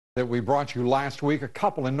That we brought you last week, a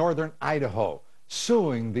couple in northern Idaho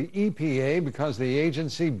suing the EPA because the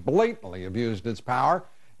agency blatantly abused its power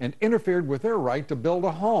and interfered with their right to build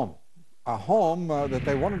a home that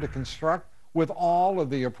they wanted to construct with all of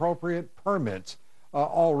the appropriate permits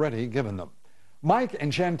already given them. Mike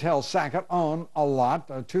and Chantel Sackett own a lot,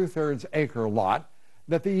 a 2/3 acre lot,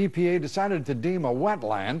 that the EPA decided to deem a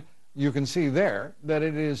wetland. You can see there that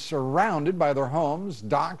it is surrounded by their homes,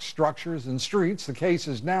 docks, structures, and streets. The case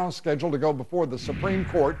is now scheduled to go before the Supreme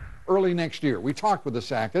Court early next year. We talked with the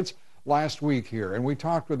Sacketts last week here, and we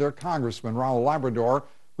talked with their Congressman, Raul Labrador,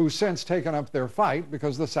 who's since taken up their fight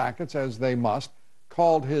because the Sacketts, as they must,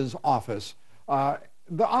 called his office. The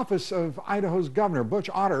office of Idaho's governor, Butch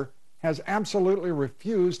Otter, has absolutely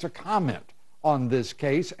refused to comment on this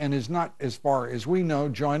case and is not, as far as we know,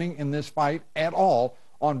 joining in this fight at all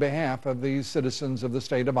on behalf of these citizens of the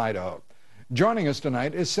state of Idaho. Joining us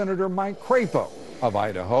tonight is Senator Mike Crapo of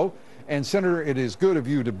Idaho. And Senator, it is good of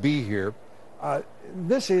you to be here.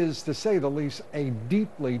 This is, to say the least, a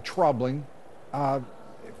deeply troubling,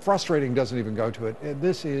 frustrating doesn't even go to it.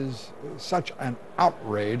 This is such an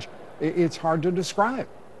outrage. It's hard to describe.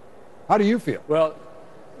 How do you feel?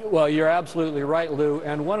 Well, you're absolutely right, Lou.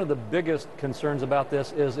 And one of the biggest concerns about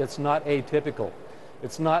this is it's not atypical.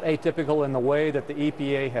 It's not atypical in the way that the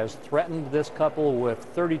EPA has threatened this couple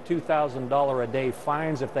with $32,000 a day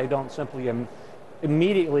fines if they don't simply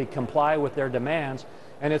immediately comply with their demands.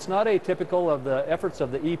 And it's not atypical of the efforts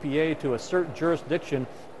of the EPA to assert jurisdiction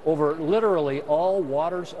over literally all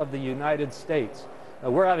waters of the United States.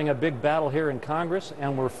 We're having a big battle here in Congress,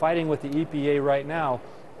 and we're fighting with the EPA right now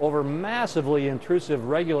over massively intrusive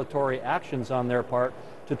regulatory actions on their part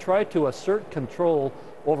to try to assert control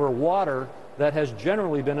over water that has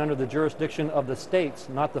generally been under the jurisdiction of the states,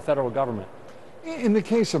 not the federal government. In the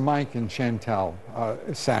case of Mike and Chantel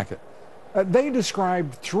Sackett, they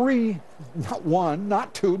described three, not one,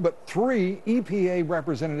 not two, but three EPA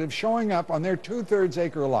representatives showing up on their 2/3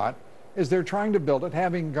 acre lot as they're trying to build it,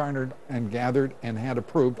 having garnered and gathered and had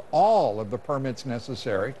approved all of the permits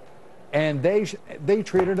necessary. And they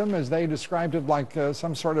treated them, as they described it, like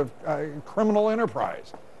some sort of criminal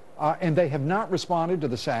enterprise. And they have not responded to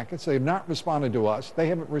the Sacketts. They have not responded to us. They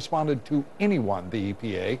haven't responded to anyone, the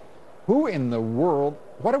EPA. Who in the world,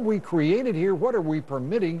 what have we created here? What are we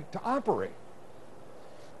permitting to operate?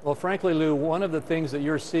 Well, frankly, Lou, one of the things that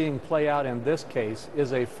you're seeing play out in this case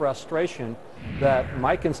is a frustration that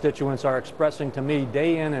my constituents are expressing to me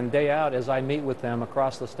day in and day out as I meet with them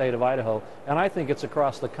across the state of Idaho, and I think it's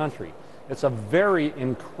across the country. It's a very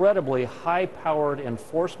incredibly high-powered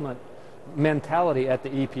enforcement mentality at the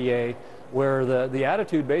EPA, where the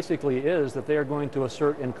attitude basically is that they are going to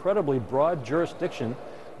assert incredibly broad jurisdiction.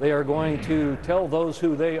 They are going to tell those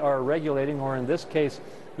who they are regulating, or in this case,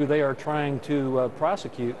 who they are trying to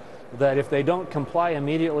prosecute, that if they don't comply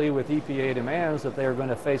immediately with EPA demands, that they are going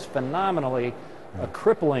to face phenomenally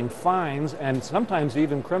crippling fines and sometimes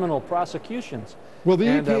even criminal prosecutions. Will the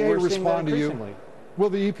EPA respond to you? Will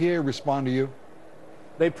the EPA respond to you?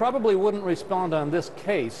 They probably wouldn't respond on this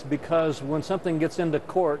case because when something gets into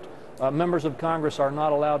court, members of Congress are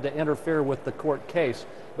not allowed to interfere with the court case.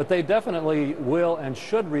 But they definitely will and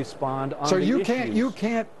should respond on the issues. So you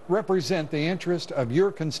can't represent the interest of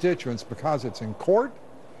your constituents because it's in court?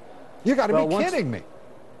 You got to be kidding me.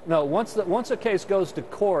 No, once a case goes to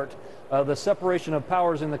court, the separation of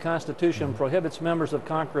powers in the Constitution prohibits members of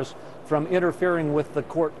Congress from interfering with the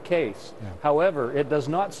court case. Yeah. However, it does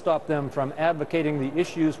not stop them from advocating the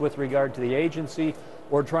issues with regard to the agency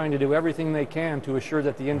or trying to do everything they can to assure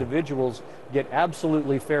that the individuals get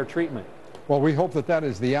absolutely fair treatment. Well, we hope that that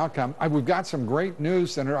is the outcome. We've got some great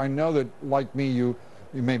news, Senator. I know that, like me, you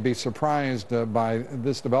may be surprised by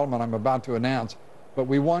this development I'm about to announce, but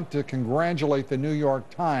we want to congratulate the New York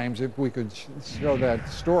Times, if we could show that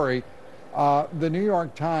story. The New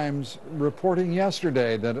York Times reporting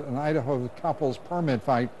yesterday that an Idaho couple's permit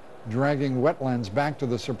fight dragging wetlands back to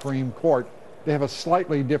the Supreme Court. They have a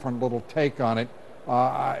slightly different little take on it.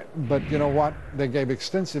 But you know what? They gave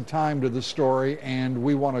extensive time to the story, and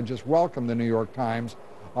we want to just welcome the New York Times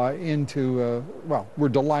into, well, we're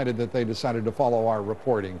delighted that they decided to follow our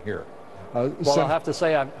reporting here. Well, I'll have to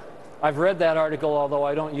say I've read that article, although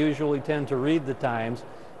I don't usually tend to read the Times,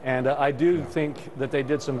 and I do think that they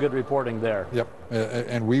did some good reporting there. Yep,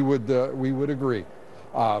 and we would agree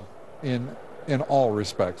in all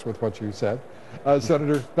respects with what you said.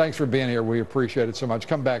 Senator, thanks for being here. We appreciate it so much.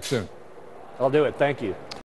 Come back soon. I'll do it. Thank you.